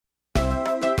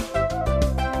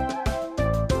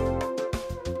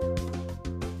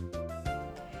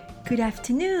Good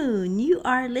afternoon. You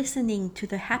are listening to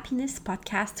the Happiness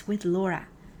Podcast with Laura.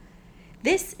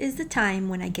 This is the time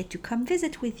when I get to come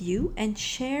visit with you and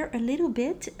share a little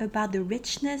bit about the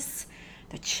richness,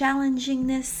 the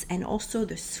challengingness, and also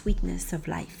the sweetness of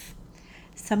life.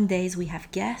 Some days we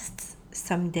have guests,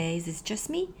 some days it's just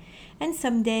me, and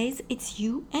some days it's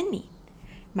you and me.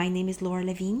 My name is Laura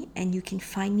Lavigne, and you can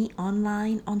find me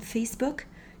online on Facebook,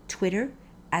 Twitter,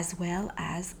 as well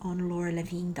as on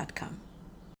lauralavigne.com.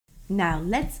 Now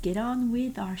let's get on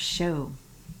with our show.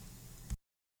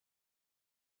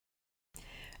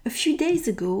 A few days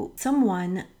ago,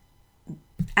 someone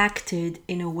acted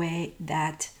in a way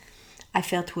that I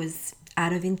felt was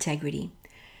out of integrity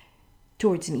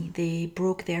towards me. They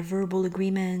broke their verbal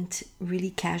agreement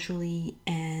really casually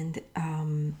and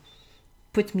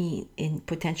put me in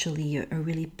potentially a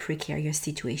really precarious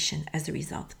situation as a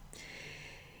result.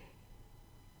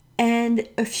 And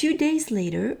a few days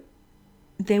later,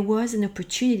 there was an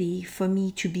opportunity for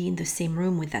me to be in the same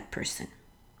room with that person.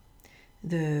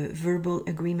 The verbal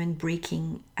agreement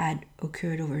breaking had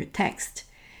occurred over text,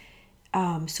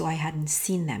 so I hadn't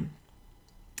seen them.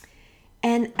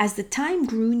 And as the time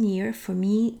grew near for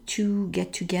me to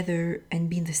get together and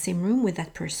be in the same room with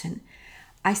that person,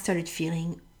 I started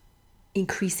feeling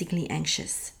increasingly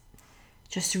anxious,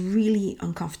 just really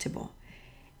uncomfortable.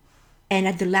 And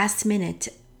at the last minute,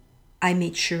 I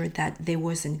made sure that there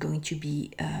wasn't going to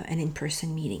be an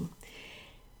in-person meeting.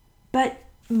 But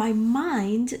my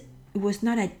mind was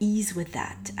not at ease with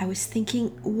that. I was thinking,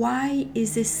 why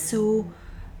is this so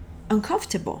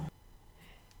uncomfortable?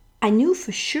 I knew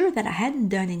for sure that I hadn't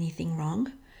done anything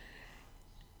wrong.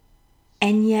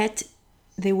 And yet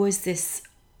there was this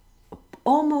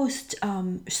almost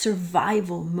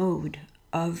survival mode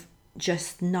of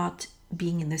just not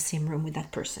being in the same room with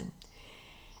that person.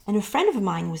 And a friend of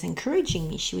mine was encouraging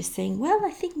me. She was saying, well,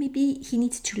 I think maybe he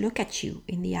needs to look at you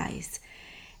in the eyes.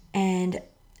 And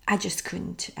I just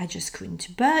couldn't.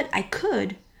 But I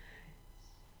could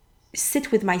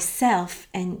sit with myself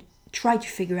and try to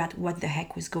figure out what the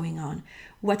heck was going on.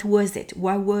 What was it?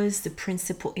 What was the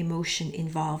principal emotion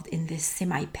involved in this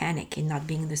semi-panic in not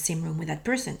being in the same room with that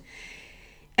person?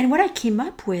 And what I came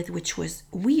up with, which was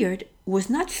weird, was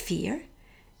not fear.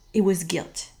 It was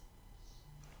guilt.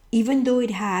 Even though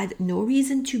it had no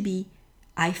reason to be,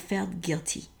 I felt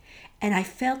guilty and I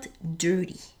felt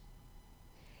dirty.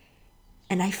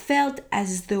 And I felt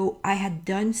as though I had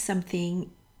done something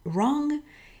wrong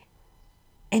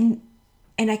and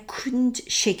I couldn't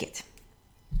shake it.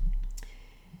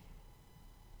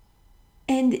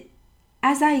 And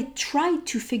as I tried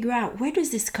to figure out where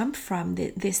does this come from,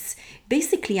 this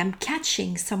basically I'm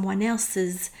catching someone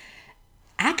else's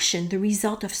action, the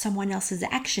result of someone else's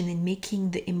action and making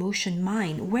the emotion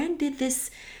mine. When did this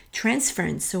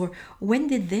transference or when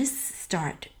did this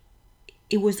start?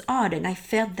 It was odd, and I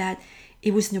felt that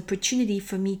it was an opportunity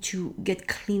for me to get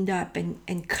cleaned up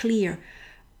and clear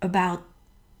about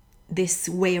this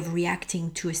way of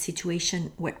reacting to a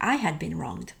situation where I had been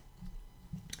wronged.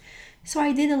 So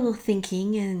I did a little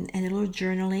thinking and a little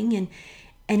journaling,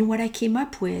 and what I came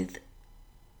up with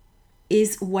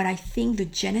is what I think the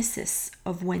genesis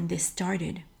of when this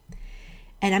started.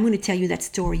 And I'm going to tell you that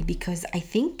story because I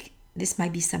think this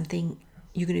might be something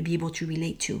you're going to be able to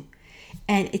relate to.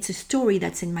 And it's a story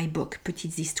that's in my book,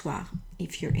 Petites Histoires,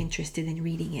 if you're interested in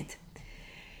reading it.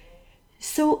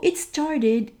 So it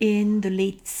started in the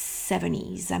late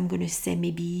 70s. I'm going to say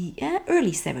maybe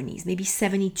early 70s, maybe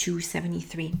 72,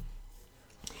 73.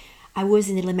 I was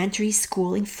in elementary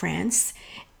school in France,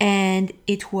 and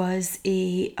it was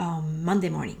a Monday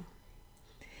morning.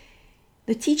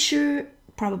 The teacher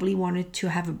probably wanted to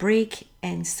have a break,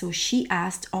 and so she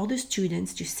asked all the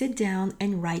students to sit down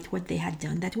and write what they had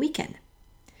done that weekend.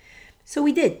 So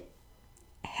we did.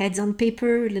 Heads on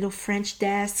paper, little French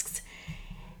desks,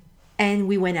 and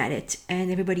we went at it.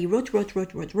 And everybody wrote,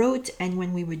 and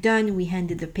when we were done, we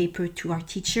handed the paper to our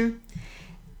teacher,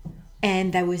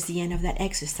 and that was the end of that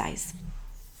exercise.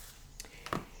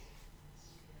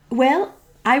 Well,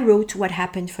 I wrote what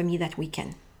happened for me that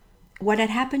weekend. What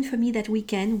had happened for me that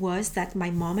weekend was that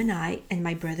my mom and I and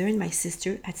my brother and my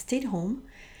sister had stayed home,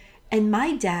 and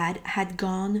my dad had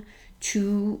gone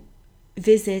to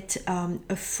visit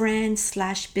a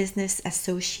friend/business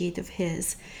associate of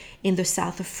his in the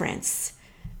south of France,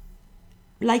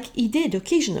 like he did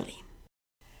occasionally.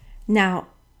 Now,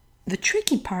 the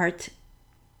tricky part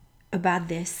about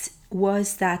this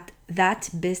was that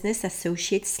business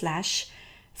associate /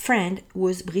 friend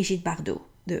was Brigitte Bardot,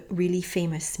 the really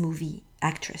famous movie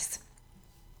actress.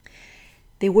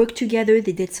 They worked together,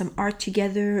 they did some art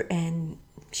together, and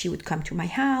she would come to my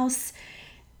house.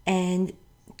 And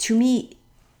to me,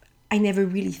 I never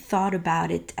really thought about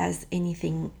it as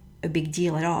anything, a big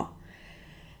deal at all.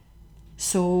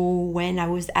 So when I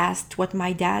was asked what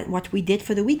we did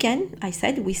for the weekend, I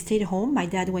said we stayed home. My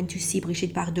dad went to see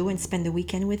Brigitte Bardot and spend the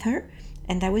weekend with her.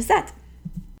 And that was that.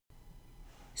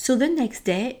 So the next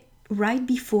day, right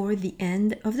before the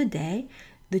end of the day,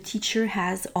 the teacher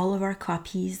has all of our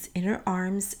copies in her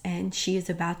arms and she is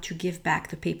about to give back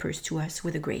the papers to us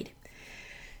with a grade.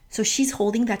 So she's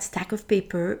holding that stack of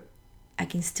paper. I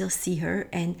can still see her,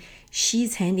 and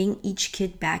she's handing each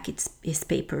kid back his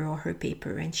paper or her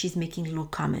paper, and she's making little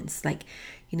comments like,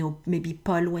 maybe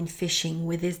Paul went fishing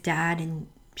with his dad and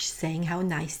she's saying how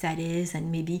nice that is,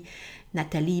 and maybe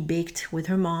Natalie baked with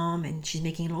her mom and she's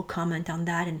making a little comment on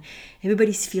that, and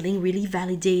everybody's feeling really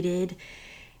validated.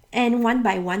 And one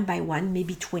by one,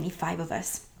 maybe 25 of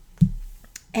us.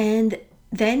 And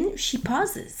then she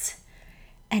pauses,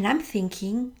 and I'm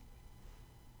thinking,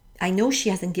 I know she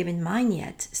hasn't given mine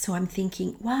yet, so I'm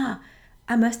thinking, wow,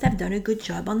 I must have done a good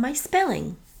job on my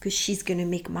spelling because she's going to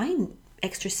make mine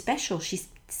extra special. She's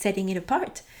setting it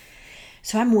apart.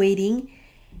 So I'm waiting,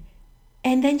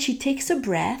 and then she takes a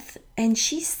breath and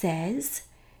she says,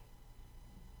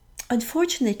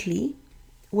 unfortunately,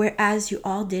 whereas you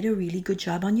all did a really good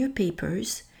job on your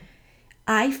papers,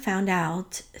 I found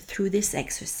out through this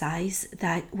exercise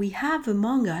that we have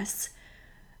among us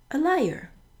a liar.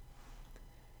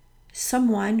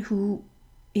 Someone who,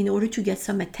 in order to get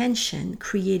some attention,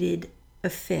 created a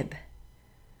fib.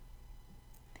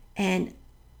 And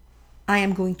I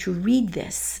am going to read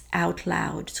this out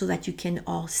loud so that you can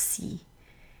all see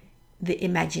the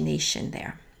imagination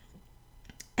there.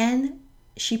 And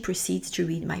she proceeds to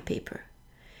read my paper.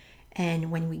 And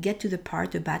when we get to the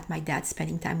part about my dad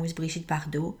spending time with Brigitte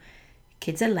Bardot,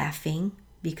 kids are laughing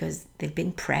because they've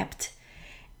been prepped.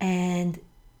 And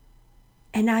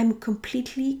I'm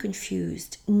completely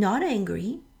confused, not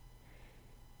angry,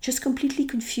 just completely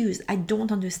confused. I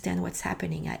don't understand what's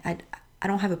happening. I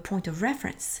don't have a point of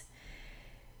reference.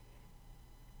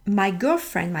 My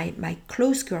girlfriend, my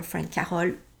close girlfriend,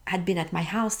 Carole, had been at my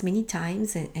house many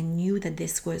times and knew that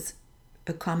this was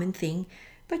a common thing.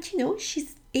 But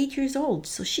she's 8 years old,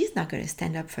 so she's not going to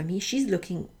stand up for me. She's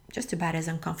looking just about as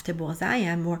uncomfortable as I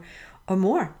am or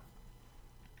more.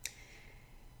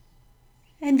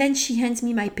 And then she hands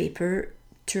me my paper,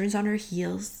 turns on her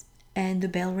heels, and the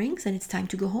bell rings and it's time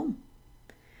to go home.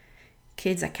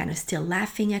 Kids are kind of still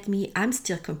laughing at me. I'm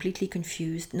still completely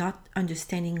confused, not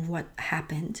understanding what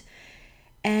happened.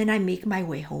 And I make my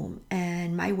way home.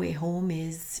 And my way home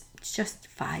is just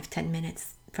 5-10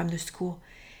 minutes from the school.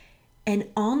 And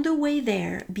on the way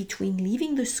there, between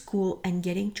leaving the school and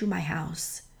getting to my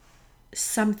house,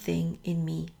 something in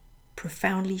me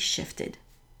profoundly shifted.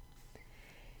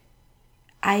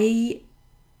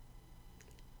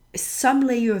 Some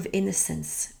layer of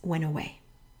innocence went away.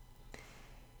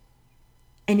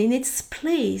 And in its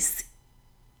place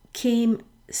came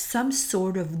some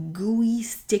sort of gooey,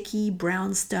 sticky,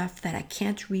 brown stuff that I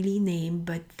can't really name,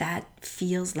 but that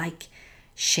feels like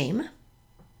shame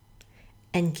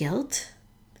and guilt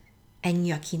and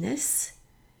yuckiness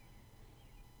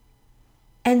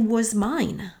and was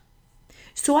mine.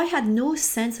 So I had no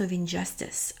sense of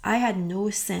injustice. I had no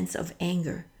sense of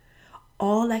anger.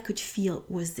 All I could feel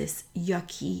was this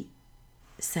yucky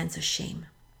sense of shame.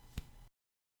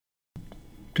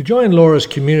 To join Laura's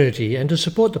community and to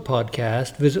support the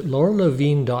podcast, visit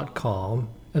lauralevine.com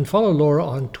and follow Laura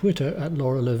on Twitter at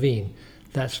Laura Levine.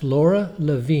 That's Laura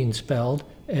Levine spelled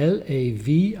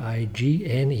Lavigne.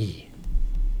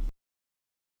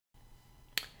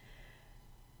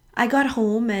 I got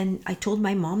home and I told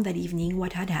my mom that evening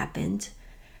what had happened.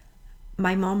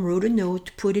 My mom wrote a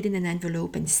note, put it in an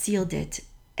envelope and sealed it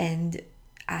and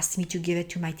asked me to give it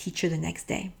to my teacher the next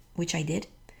day, which I did.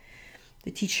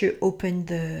 The teacher opened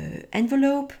the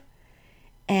envelope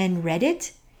and read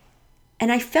it,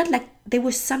 and I felt like there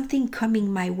was something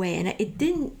coming my way, and it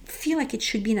didn't feel like it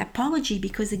should be an apology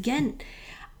because, again,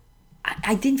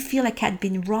 I didn't feel like I'd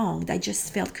been wronged. I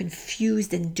just felt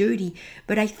confused and dirty,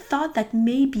 but I thought that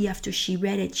maybe after she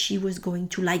read it, she was going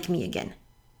to like me again.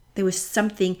 There was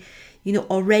something,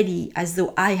 already as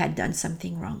though I had done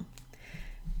something wrong.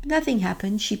 Nothing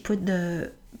happened. She put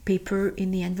the paper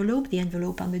in the envelope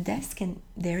on the desk, and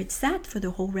there it sat for the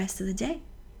whole rest of the day.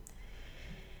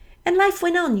 And life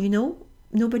went on,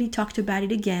 Nobody talked about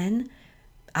it again.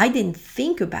 I didn't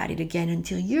think about it again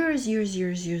until years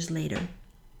later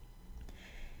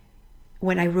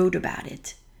when I wrote about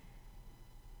it.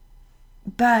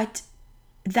 But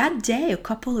that day, a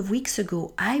couple of weeks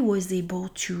ago, I was able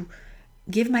to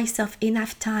give myself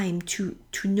enough time to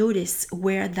notice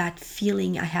where that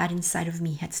feeling I had inside of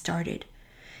me had started.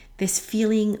 this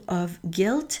feeling of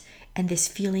guilt and this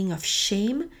feeling of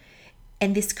shame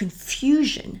and this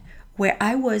confusion where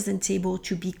I wasn't able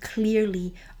to be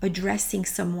clearly addressing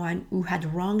someone who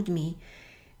had wronged me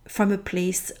from a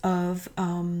place of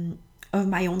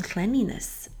my own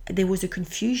cleanliness. There was a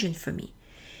confusion for me.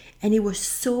 And it was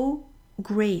so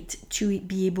great to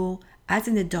be able, as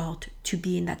an adult, to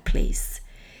be in that place.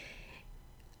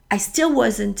 I still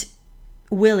wasn't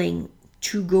willing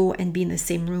to go and be in the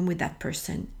same room with that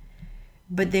person.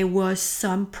 But there was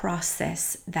some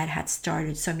process that had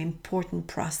started, some important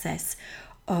process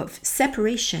of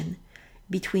separation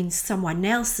between someone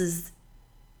else's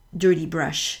dirty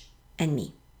brush and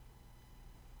me.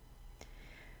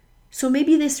 So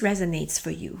maybe this resonates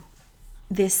for you.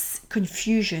 This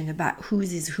confusion about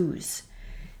whose is whose.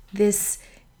 This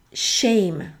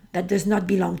shame that does not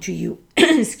belong to you.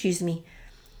 Excuse me.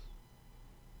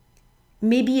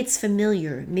 Maybe it's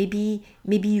familiar. Maybe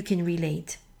you can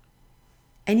relate.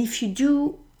 And if you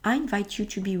do, I invite you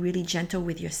to be really gentle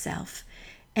with yourself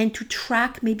and to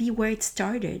track maybe where it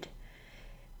started.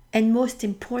 And most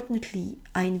importantly,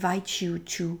 I invite you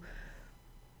to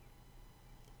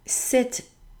sit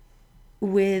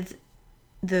with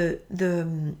the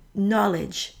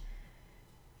knowledge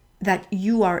that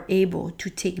you are able to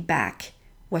take back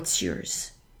what's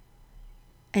yours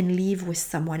and leave with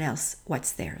someone else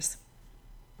what's theirs.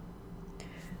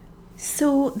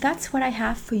 So that's what I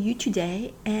have for you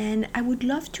today, and I would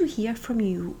love to hear from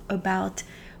you about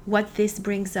what this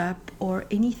brings up or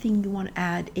anything you want to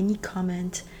add, any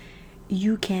comment.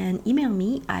 You can email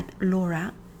me at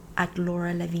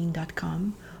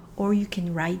laura@lauralavine.com, or you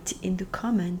can write in the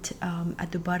comment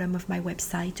at the bottom of my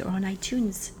website or on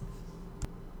iTunes.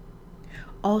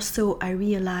 Also, I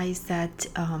realized that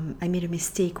I made a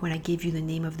mistake when I gave you the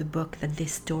name of the book that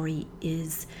this story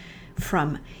is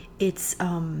from. It's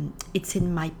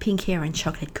in my Pink Hair and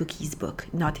Chocolate Cookies book,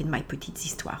 not in my Petites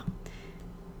Histoires.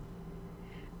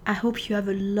 I hope you have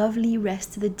a lovely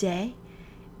rest of the day,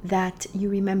 that you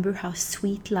remember how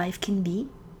sweet life can be,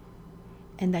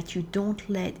 and that you don't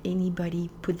let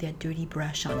anybody put their dirty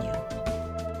brush on you.